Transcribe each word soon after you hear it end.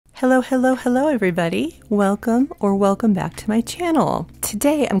Hello everybody. Welcome back to my channel.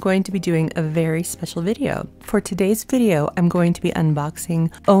 Today I'm going to be doing a very special video. For today's video, I'm going to be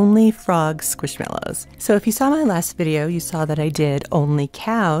unboxing only frog squishmallows. So if you saw my last video, you saw that I did only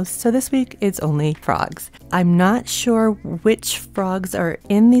cows. So this week it's only frogs. I'm not sure which frogs are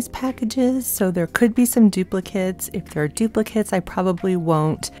in these packages, so there could be some duplicates. If there are duplicates, I probably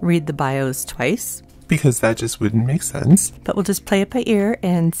won't read the bios twice, because that just wouldn't make sense. But we'll just play it by ear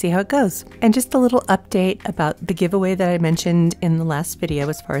and see how it goes. And just a little update about the giveaway that I mentioned in the last video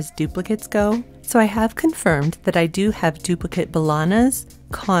as far as duplicates go. So I have confirmed that I do have duplicate Balanas,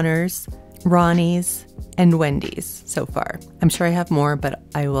 Connors, Ronnies, and Wendy's so far. I'm sure I have more, but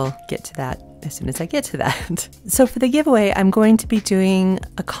I will get to that as soon as I get to that. So for the giveaway, I'm going to be doing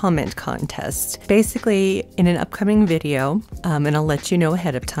a comment contest. Basically, in an upcoming video, and I'll let you know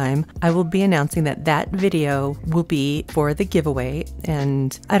ahead of time, I will be announcing that that video will be for the giveaway.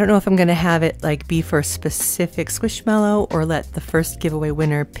 And I don't know if I'm going to have it like be for a specific Squishmallow or let the first giveaway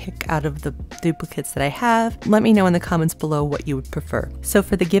winner pick out of the duplicates that I have. Let me know in the comments below what you would prefer. So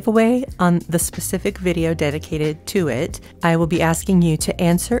for the giveaway on the specific video dedicated to it, I will be asking you to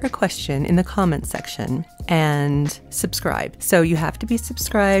answer a question in the comment section and subscribe. So you have to be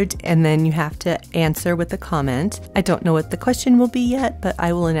subscribed and then you have to answer with a comment. I don't know what the question will be yet, but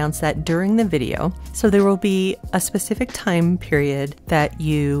I will announce that during the video. So there will be a specific time period that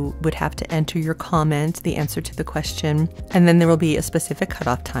you would have to enter your comment, the answer to the question, and then there will be a specific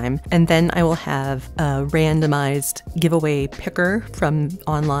cutoff time. And then I will have a randomized giveaway picker from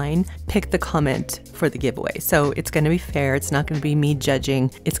online pick the comment for the giveaway. So it's going to be fair. It's not going to be me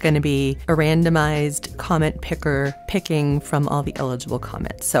judging. It's going to be a randomized comment picker picking from all the eligible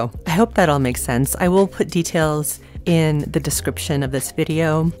comments. So I hope that all makes sense. I will put details in the description of this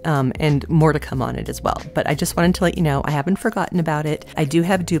video and more to come on it as well. But I just wanted to let you know I haven't forgotten about it. I do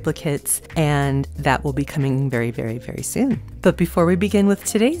have duplicates and that will be coming very, very, very soon. But before we begin with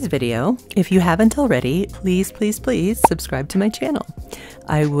today's video, if you haven't already, please, please, please subscribe to my channel.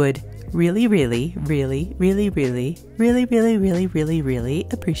 I would really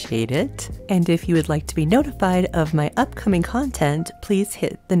appreciate it. And if you would like to be notified of my upcoming content, please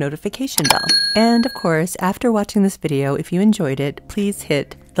hit the notification bell. And of course, after watching this video, if you enjoyed it, please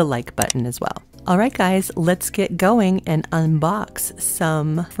hit the like button as well. All right, guys, let's get going and unbox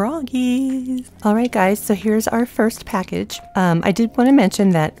some froggies. All right, guys, so here's our first package. I did want to mention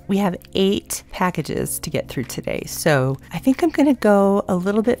that we have 8 packages to get through today. So I think I'm going to go a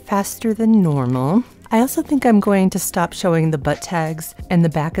little bit faster than normal. I also think I'm going to stop showing the butt tags and the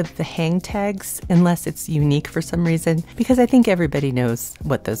back of the hang tags unless it's unique for some reason, because I think everybody knows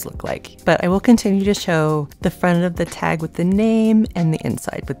what those look like. But I will continue to show the front of the tag with the name and the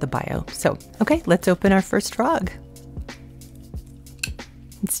inside with the bio. So, okay, let's open our first frog.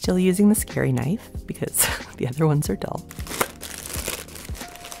 I'm still using the scary knife because the other ones are dull.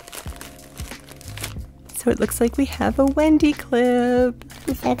 So it looks like we have a Wendy clip.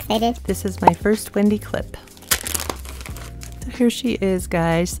 I'm so excited. This is my first Wendy clip. So here she is,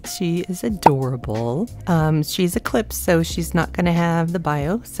 guys. She is adorable. She's a clip, so she's not going to have the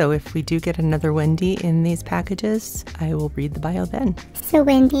bio. So if we do get another Wendy in these packages, I will read the bio then. So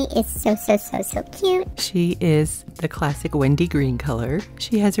Wendy is so cute. She is the classic Wendy green color.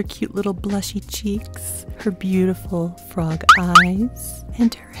 She has her cute little blushy cheeks, her beautiful frog eyes,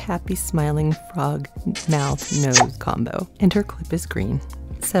 and her happy smiling frog mouth-nose combo. And her clip is green.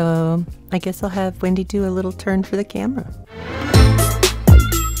 So I guess I'll have Wendy do a little turn for the camera.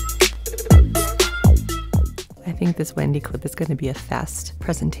 I think this Wendy clip is going to be a fast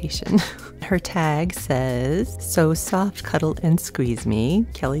presentation. Her tag says, "So soft, cuddle and squeeze me.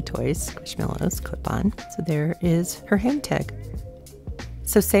 Kelly Toys, Squishmallows, clip-on." So there is her hang tag.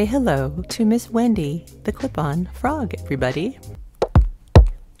 So say hello to Miss Wendy, the clip-on frog, everybody.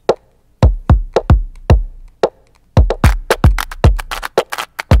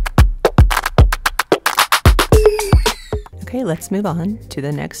 Okay, let's move on to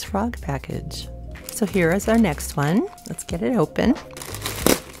the next frog package. So here is our next one. Let's get it open.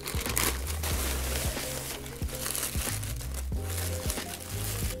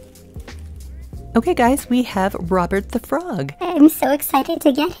 Okay, guys, we have Robert the frog. I'm so excited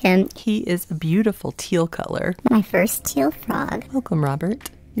to get him. He is a beautiful teal color. My first teal frog. Welcome, Robert.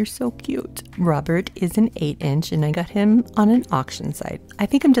 You're so cute. Robert is an 8-inch and I got him on an auction site. I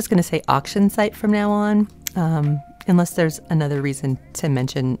think I'm just going to say auction site from now on. Unless there's another reason to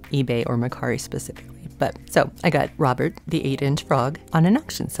mention eBay or Mercari specifically. But so I got Robert, the 8-inch frog, on an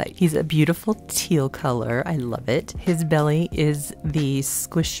auction site. He's a beautiful teal color. I love it. His belly is the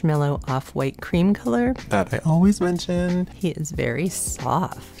Squishmallow off-white cream color That I always mention. He is very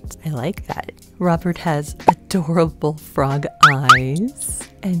soft. I like that. Robert has adorable frog eyes,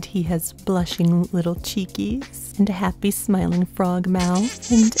 and he has blushing little cheekies, and a happy smiling frog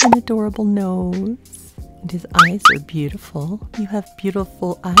mouth, and an adorable nose. And his eyes are beautiful. You have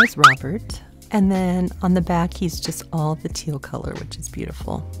beautiful eyes, Robert. And then on the back, he's just all the teal color, which is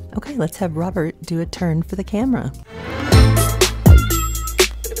beautiful. Okay, let's have Robert do a turn for the camera.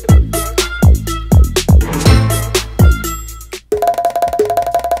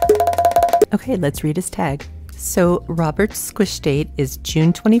 Okay, let's read his tag. So Robert's squish date is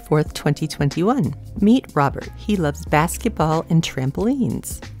June 24th, 2021. Meet Robert. He loves basketball and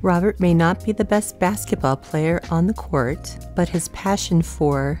trampolines. Robert may not be the best basketball player on the court, but his passion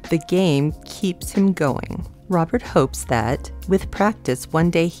for the game keeps him going. Robert hopes that, with practice, one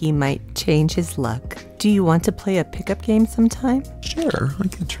day he might change his luck. Do you want to play a pickup game sometime? Sure, I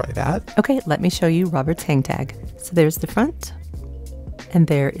could try that. Okay, let me show you Robert's hang tag. So there's the front, and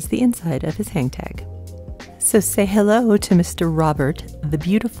there is the inside of his hang tag. So say hello to Mr. Robert, the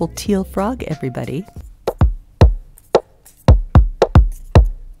beautiful teal frog, everybody.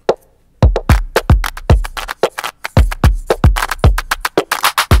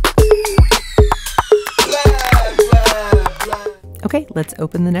 Okay, let's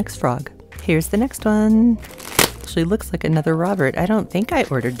open the next frog. Here's the next one. Actually looks like another Robert. I don't think I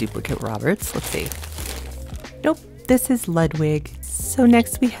ordered duplicate Roberts. Let's see. Nope, this is Ludwig. So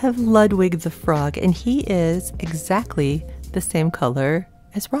next we have Ludwig the frog, and he is exactly the same color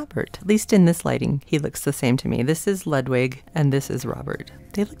as Robert. At least in this lighting, he looks the same to me. This is Ludwig, and this is Robert.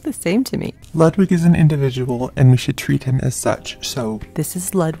 They look the same to me. Ludwig is an individual, and we should treat him as such, so... This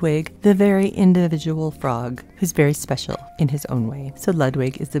is Ludwig, the very individual frog, who's very special in his own way. So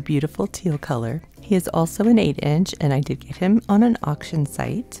Ludwig is a beautiful teal color. He is also an 8-inch, and I did get him on an auction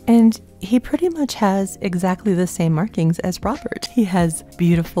site. And he pretty much has exactly the same markings as Robert. He has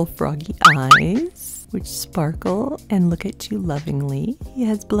beautiful froggy eyes, which sparkle and look at you lovingly. He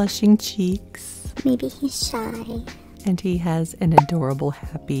has blushing cheeks. Maybe he's shy. And he has an adorable,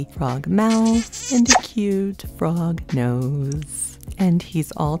 happy frog mouth and a cute frog nose. And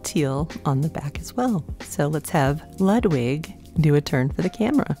he's all teal on the back as well. So let's have Ludwig do a turn for the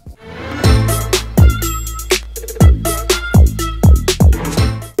camera.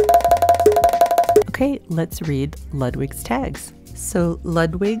 Okay, let's read Ludwig's tags. So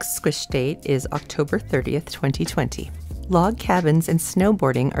Ludwig's squish date is October 30th, 2020. Log cabins and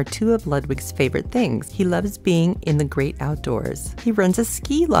snowboarding are two of Ludwig's favorite things. He loves being in the great outdoors. He runs a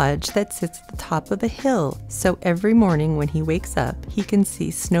ski lodge that sits at the top of a hill, so every morning when he wakes up, he can see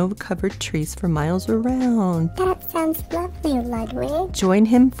snow-covered trees for miles around. That sounds lovely, Ludwig. Join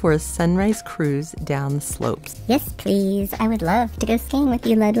him for a sunrise cruise down the slopes. Yes, please. I would love to go skiing with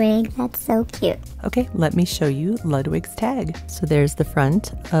you, Ludwig. That's so cute. Okay, let me show you Ludwig's tag. So there's the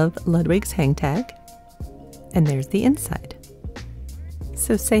front of Ludwig's hang tag. And there's the inside.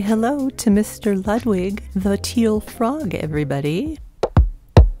 So say hello to Mr. Ludwig, the teal frog, everybody.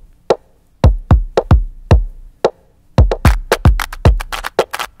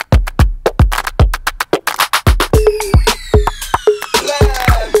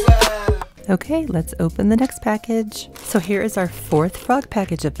 Okay, let's open the next package. So here is our fourth frog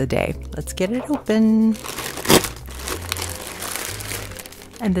package of the day. Let's get it open.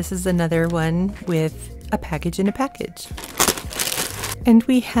 And this is another one with a package in a package. And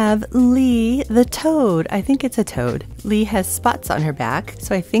we have Lee the toad. I think it's a toad. Lee has spots on her back,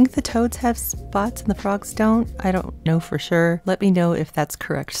 so I think the toads have spots and the frogs don't. I don't know for sure. Let me know if that's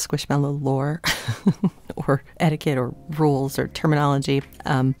correct Squishmallow lore or etiquette or rules or terminology.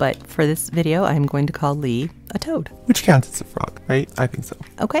 But for this video, I'm going to call Lee a toad. Which counts as a frog, right? I think so.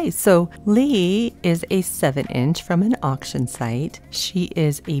 Okay, so Lee is a 7-inch from an auction site. She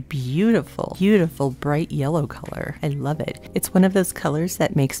is a beautiful, beautiful bright yellow color. I love it. It's one of those colors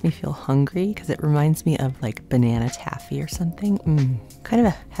that makes me feel hungry because it reminds me of like banana taffy or something. Kind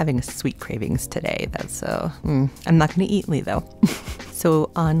of having a sweet cravings today. That's I'm not going to eat Lee though.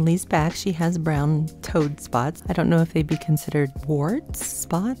 So on Lee's back, she has brown toad spots. I don't know if they'd be considered warts,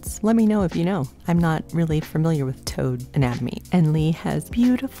 spots. Let me know if you know. I'm not really familiar with toad anatomy. And Lee has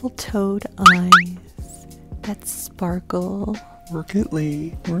beautiful toad eyes that sparkle. Work it,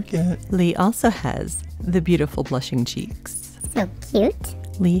 Lee. Work it. Lee also has the beautiful blushing cheeks. So cute.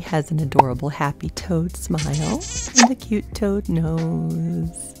 Lee has an adorable happy toad smile and a cute toad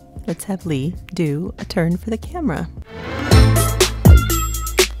nose. Let's have Lee do a turn for the camera.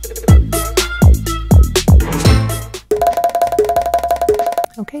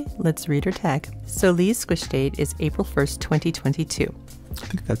 let's read her tag. So Lee's squish date is April 1st, 2022. I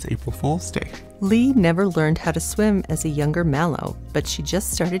think that's April Fool's Day. Lee never learned how to swim as a younger Mallow, but she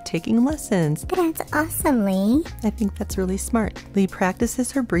just started taking lessons. That's awesome, Lee. I think that's really smart. Lee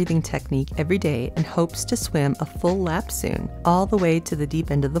practices her breathing technique every day and hopes to swim a full lap soon, all the way to the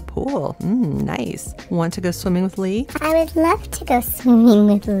deep end of the pool. Nice. Want to go swimming with Lee? I would love to go swimming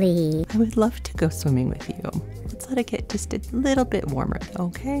with Lee. I would love to go swimming with you. Let's let it get just a little bit warmer,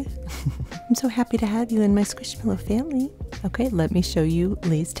 okay? I'm so happy to have you in my Squishmallow family. Okay, let me show you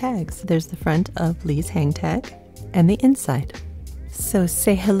Lee's tags. There's the front of Lee's hang tag and the inside. So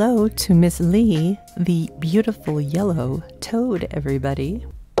say hello to Miss Lee, the beautiful yellow toad, everybody.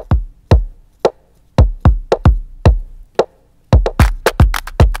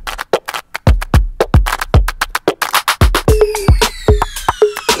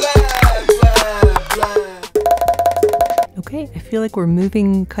 Okay, I feel like we're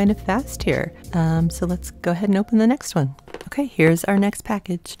moving kind of fast here. So let's go ahead and open the next one. Okay, here's our next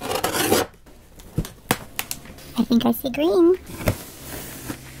package. I think I see green.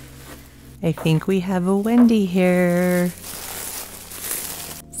 I think we have a Wendy here.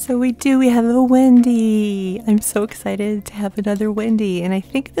 So we have a Wendy. I'm so excited to have another Wendy, and I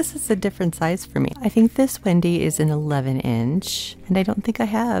think this is a different size for me. I think this Wendy is an 11-inch, and I don't think I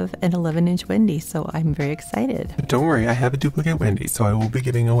have an 11-inch Wendy, so I'm very excited. But don't worry, I have a duplicate Wendy, so I will be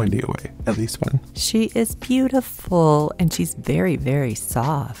giving a Wendy away. At least one. She is beautiful, and she's very, very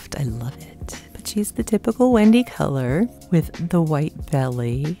soft. I love it. But she's the typical Wendy color with the white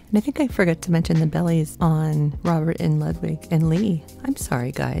belly. And I think I forgot to mention the bellies on Robert and Ludwig and Lee. I'm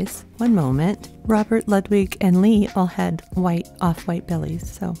sorry, guys. One moment. Robert, Ludwig, and Lee all had off-white bellies,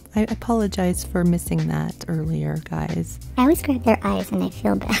 so I apologize for missing that earlier, guys. I always grab their eyes and I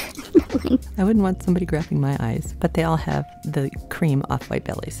feel bad. I wouldn't want somebody grabbing my eyes, but they all have the cream off-white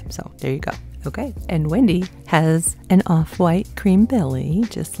bellies, so there you go. Okay, and Wendy has an off-white cream belly,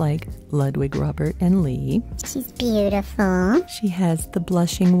 just like Ludwig, Robert, and Lee. She's beautiful. She has the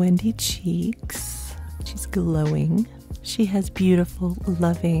blushing Wendy cheeks. She's glowing. She has beautiful,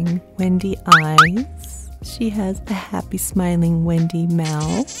 loving Wendy eyes. She has a happy, smiling Wendy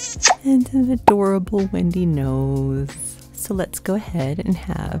mouth and an adorable Wendy nose. So let's go ahead and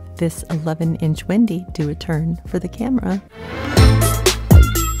have this 11-inch Wendy do a turn for the camera.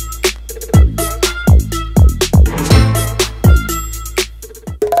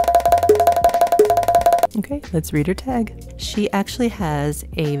 Okay, let's read her tag. She actually has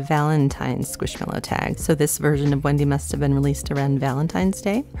a Valentine's Squishmallow tag, so this version of Wendy must have been released around Valentine's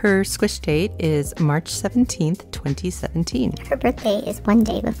Day. Her squish date is March 17th, 2017. Her birthday is one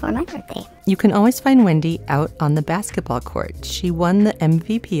day before my birthday. You can always find Wendy out on the basketball court. She won the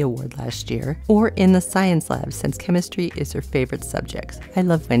MVP award last year, or in the science lab, since chemistry is her favorite subject. I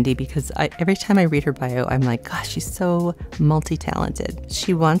love Wendy because every time I read her bio, I'm like, gosh, she's so multi-talented.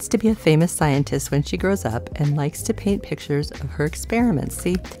 She wants to be a famous scientist when she grows up and likes to paint pictures of her experiments.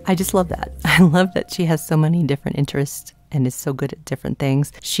 See, I just love that. I love that she has so many different interests and is so good at different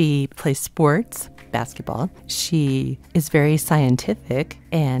things. She plays sports, basketball. She is very scientific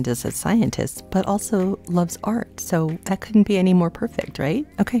and is a scientist, but also loves art. So that couldn't be any more perfect, right?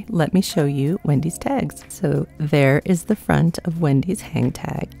 Okay, let me show you Wendy's tags. So there is the front of Wendy's hang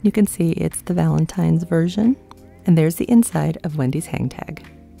tag. You can see it's the Valentine's version. And there's the inside of Wendy's hang tag.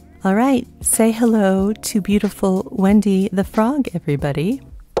 All right, say hello to beautiful Wendy the frog, everybody.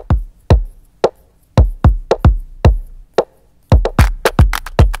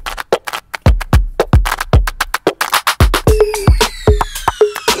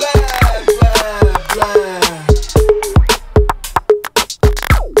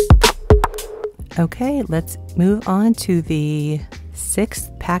 Okay, let's move on to the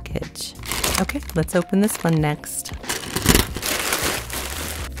 6th package. Okay, let's open this one next.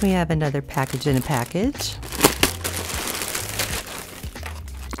 We have another package in a package.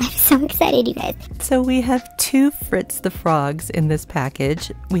 I'm so excited, you guys. So we have 2 Fritz the Frogs in this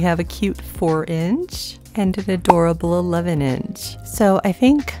package. We have a cute 4-inch and an adorable 11-inch. So I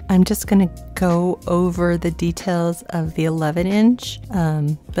think I'm just going to go over the details of the 11-inch,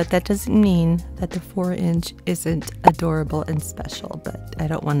 but that doesn't mean that the 4-inch isn't adorable and special, but I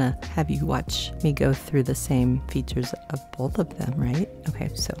don't want to have you watch me go through the same features of both of them, right? Okay,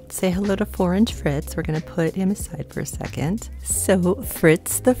 so say hello to 4-inch Fritz. We're going to put him aside for a second. So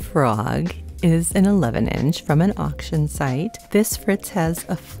Fritz the Frog is an 11-inch from an auction site. This Fritz has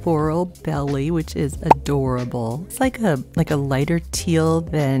a floral belly, which is adorable. It's like a lighter teal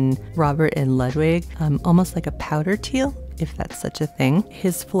than Robert and Ludwig, almost like a powder teal. if that's such a thing.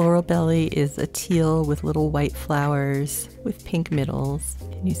 His floral belly is a teal with little white flowers with pink middles.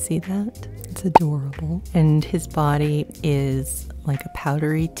 Can you see that? It's adorable. And his body is like a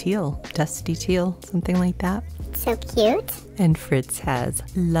powdery teal, dusty teal, something like that. So cute. And Fritz has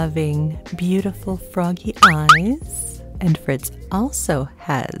loving, beautiful froggy eyes. And Fritz also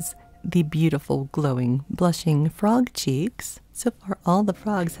has the beautiful, glowing, blushing frog cheeks. So far, all the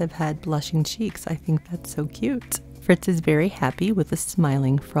frogs have had blushing cheeks. I think that's so cute. Fritz is very happy with a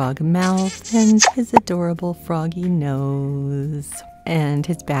smiling frog mouth and his adorable froggy nose. And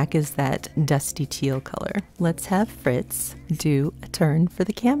his back is that dusty teal color. Let's have Fritz do a turn for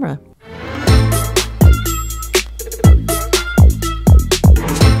the camera.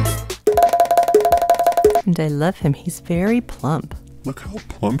 And I love him. He's very plump. Look how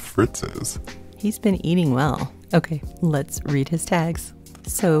plump Fritz is. He's been eating well. Okay, let's read his tags.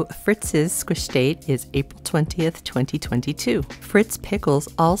 So Fritz's squish date is April 20th, 2022. Fritz pickles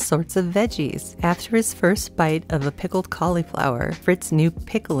all sorts of veggies. After his first bite of a pickled cauliflower, Fritz knew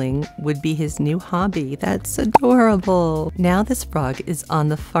pickling would be his new hobby. That's adorable. Now this frog is on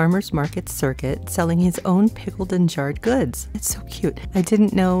the farmer's market circuit selling his own pickled and jarred goods. It's so cute. I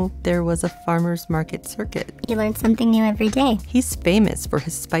didn't know there was a farmer's market circuit. You learn something new every day. He's famous for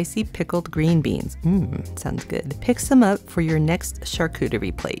his spicy pickled green beans. Sounds good. Pick some up for your next charcuterie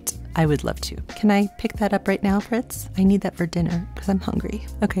plate. I would love to. Can I pick that up right now, Fritz? I need that for dinner because I'm hungry.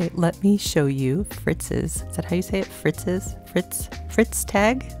 Okay, let me show you Fritz's. Is that how you say it? Fritz's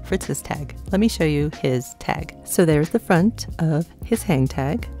tag? Fritz's tag. Let me show you his tag. So there's the front of his hang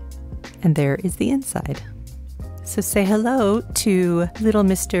tag, and there is the inside. So say hello to little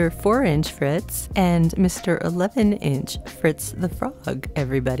Mr. 4-inch Fritz and Mr. 11-inch Fritz the frog,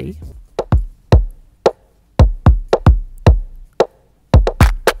 everybody.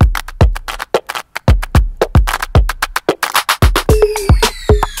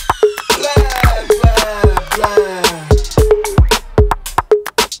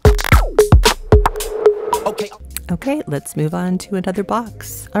 Okay, let's move on to another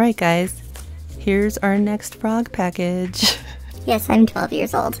box. All right, guys, here's our next frog package. Yes, I'm 12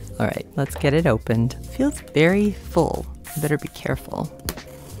 years old. All right, let's get it opened. Feels very full. You better be careful.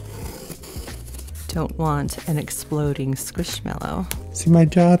 Don't want an exploding Squishmallow. See, my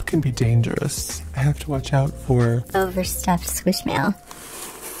job can be dangerous. I have to watch out for Overstuffed Squishmallow.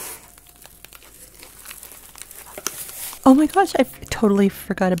 Oh my gosh, I totally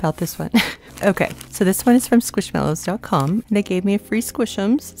forgot about this one. Okay, so this one is from Squishmallows.com. They gave me a free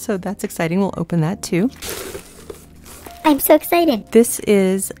Squish'ems, so that's exciting. We'll open that too. I'm so excited. This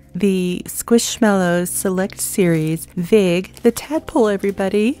is the Squishmallows Select Series Vig, the tadpole,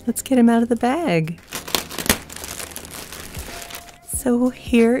 everybody. Let's get him out of the bag. So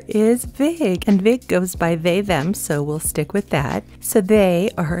here is Vig, and Vig goes by they, them, so we'll stick with that. So they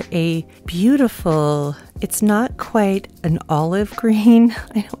are a beautiful, it's not quite an olive green.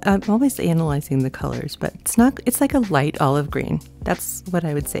 I'm always analyzing the colors, but it's like a light olive green. That's what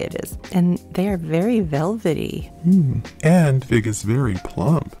I would say it is. And they are very velvety. And Vig is very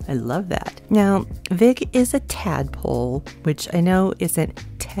plump. I love that. Now, Vig is a tadpole, which I know isn't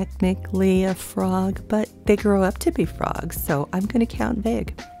technically a frog, but they grow up to be frogs, so I'm going to count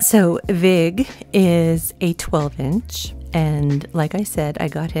Vig. So Vig is a 12-inch. And like I said, I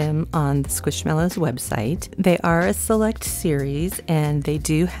got him on the Squishmallows website. They are a select series, and they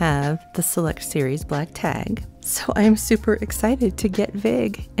do have the select series black tag. So I'm super excited to get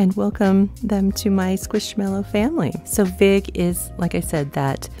Vig and welcome them to my Squishmallow family. So Vig is, like I said,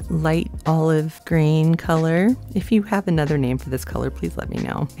 that light olive green color. If you have another name for this color, please let me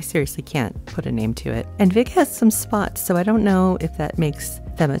know. I seriously can't put a name to it. And Vig has some spots, so I don't know if that makes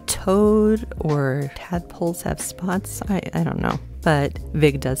them a toad or tadpoles have spots. I don't know. But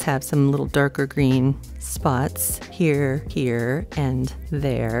Vig does have some little darker green spots here, and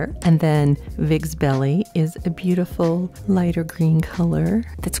there. And then Vig's belly is a beautiful lighter green color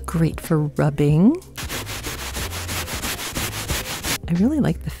that's great for rubbing. I really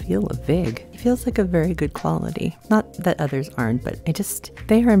like the feel of Vig. It feels like a very good quality. Not that others aren't, but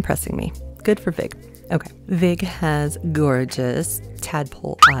they are impressing me. Good for Vig. Okay, Vig has gorgeous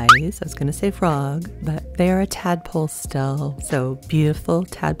tadpole eyes. I was going to say frog, but they are a tadpole still. So beautiful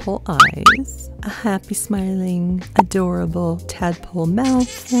tadpole eyes, a happy, smiling, adorable tadpole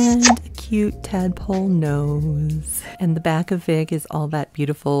mouth, and a cute tadpole nose. And the back of Vig is all that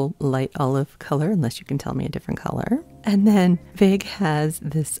beautiful light olive color, unless you can tell me a different color. And then Vig has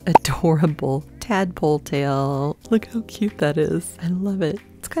this adorable tadpole tail. Look how cute that is. I love it.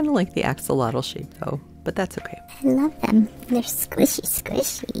 It's kind of like the axolotl shape though, but that's okay. I love them. They're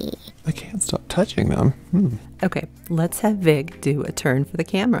squishy. I can't stop touching them. Okay, let's have Vig do a turn for the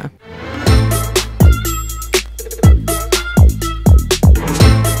camera.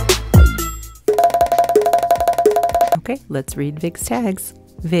 Okay, let's read Vig's tags.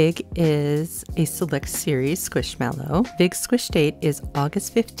 Vig is a select series Squishmallow. Vig's squish date is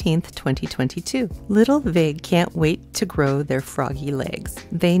August 15th, 2022. Little Vig can't wait to grow their froggy legs.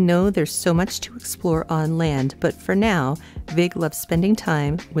 They know there's so much to explore on land, but for now, Vig loves spending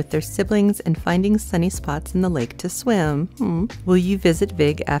time with their siblings and finding sunny spots in the lake to swim. Will you visit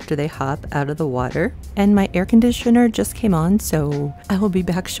Vig after they hop out of the water? And my air conditioner just came on, so I will be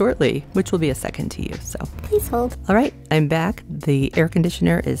back shortly, which will be a second to you, so. Please hold. All right, I'm back. The air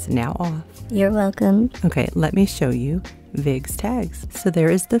conditioner is now off. You're welcome. Okay, let me show you Vig's tags. So there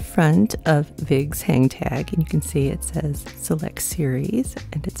is the front of Vig's hang tag, and you can see it says Select Series,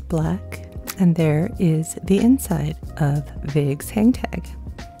 and it's black. And there is the inside of Vig's hang tag.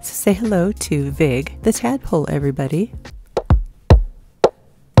 So say hello to Vig, the tadpole, everybody.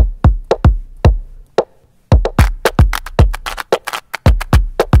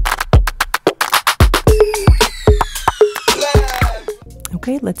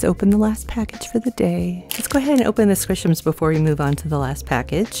 Okay, let's open the last package for the day. Let's go ahead and open the Squishums before we move on to the last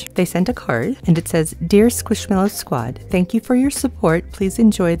package. They sent a card, and it says, Dear Squishmallow Squad, thank you for your support. Please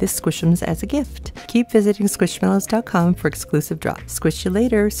enjoy this Squishums as a gift. Keep visiting squishmallows.com for exclusive drops. Squish you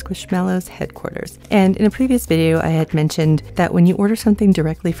later, Squishmallows headquarters. And in a previous video, I had mentioned that when you order something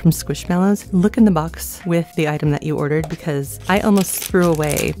directly from Squishmallows, look in the box with the item that you ordered, because I almost threw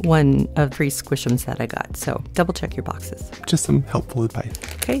away one of 3 Squishums that I got. So double check your boxes. Just some helpful advice.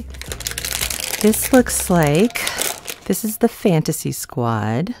 Okay, this looks like, this is the Fantasy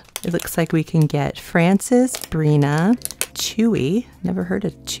Squad. It looks like we can get Francis, Brina, Chewy, never heard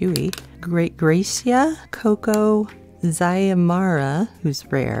of Chewy, Great Gracia, Coco, Zayamara, who's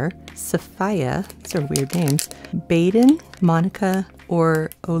rare, Sophia, these are weird names, Baden, Monica, or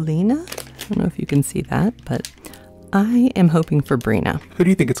Olena. I don't know if you can see that, but I am hoping for Brina. Who do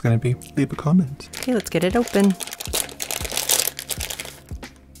you think it's going to be? Leave a comment. Okay, let's get it open.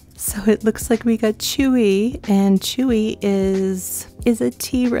 So it looks like we got Chewy, and Chewy is a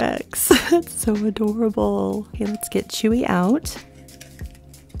T-Rex. That's so adorable. Okay, let's get Chewy out.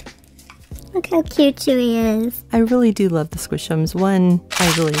 Look how cute Chewy is. I really do love the Squishums. One,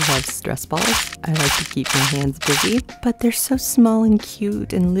 I really love stress balls. I like to keep my hands busy, but they're so small and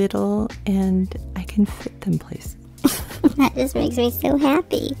cute and little, and I can fit them places. That just makes me so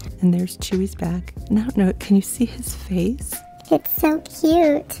happy. And there's Chewy's back. And I don't know, can you see his face? It's so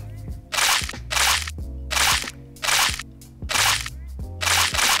cute.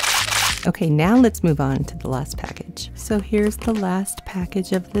 Okay, now let's move on to the last package. So here's the last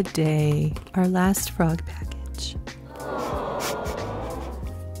package of the day, our last frog package.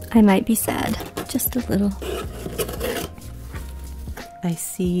 I might be sad, just a little. I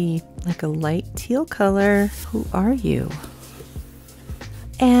see like a light teal color. Who are you?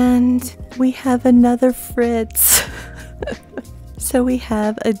 And we have another Fritz. So we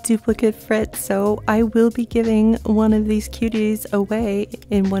have a duplicate Fritz, so I will be giving one of these cuties away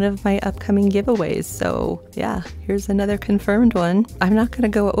in one of my upcoming giveaways. So yeah, here's another confirmed one. I'm not going to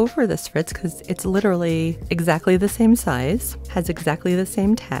go over this Fritz because it's literally exactly the same size, has exactly the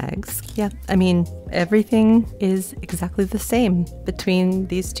same tags. Yeah, I mean, everything is exactly the same between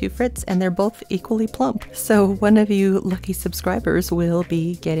these 2 Fritz, and they're both equally plump. So one of you lucky subscribers will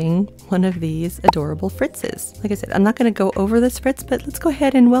be getting one of these adorable Fritzes. Like I said, I'm not going to go over this Fritz, but let's go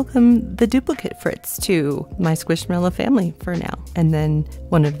ahead and welcome the duplicate Fritz to my Squishmallow family for now. And then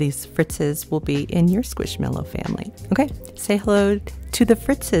one of these Fritzes will be in your Squishmallow family. Okay, say hello to the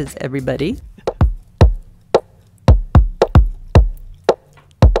Fritzes, everybody.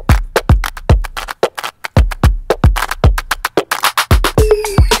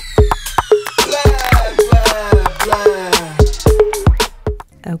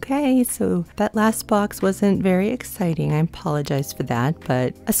 Okay, so that last box wasn't very exciting. I apologize for that,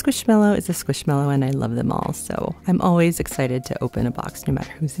 but a Squishmallow is a Squishmallow and I love them all, so I'm always excited to open a box no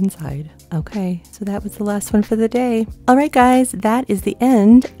matter who's inside. Okay, so that was the last one for the day. Alright guys, that is the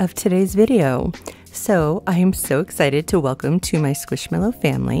end of today's video. So I am so excited to welcome to my Squishmallow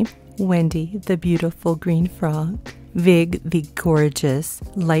family, Wendy, the beautiful green frog, Vig, the gorgeous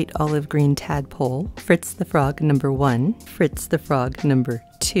light olive green tadpole, Fritz the frog number 1, Fritz the frog number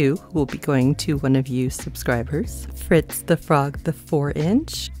 2, who will be going to one of you subscribers, Fritz the frog the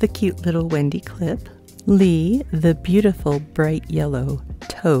 4-inch, the cute little Wendy clip, Lee, the beautiful bright yellow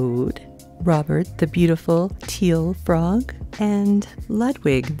toad, Robert, the beautiful teal frog, and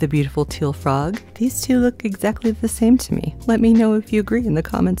Ludwig, the beautiful teal frog. These 2 look exactly the same to me. Let me know if you agree in the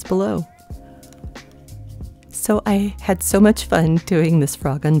comments below. So I had so much fun doing this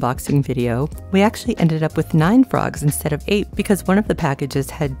frog unboxing video. We actually ended up with 9 frogs instead of 8 because one of the packages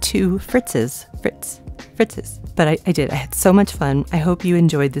had 2 Fritzes. But I had so much fun. I hope you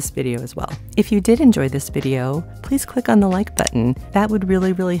enjoyed this video as well. If you did enjoy this video, please click on the like button. That would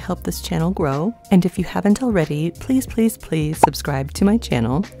really help this channel grow. And if you haven't already, please subscribe to my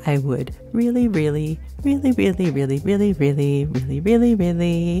channel. I would really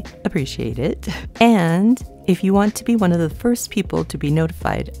appreciate it. And if you want to be one of the first people to be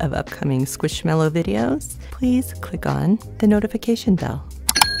notified of upcoming Squishmallow videos, please click on the notification bell.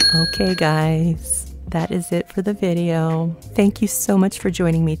 Okay, guys, that is it for the video. Thank you so much for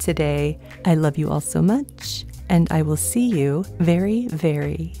joining me today. I love you all so much, and I will see you very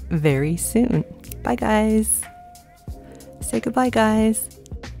soon. Bye, guys. Say goodbye, guys.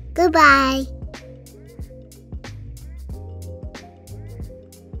 Goodbye.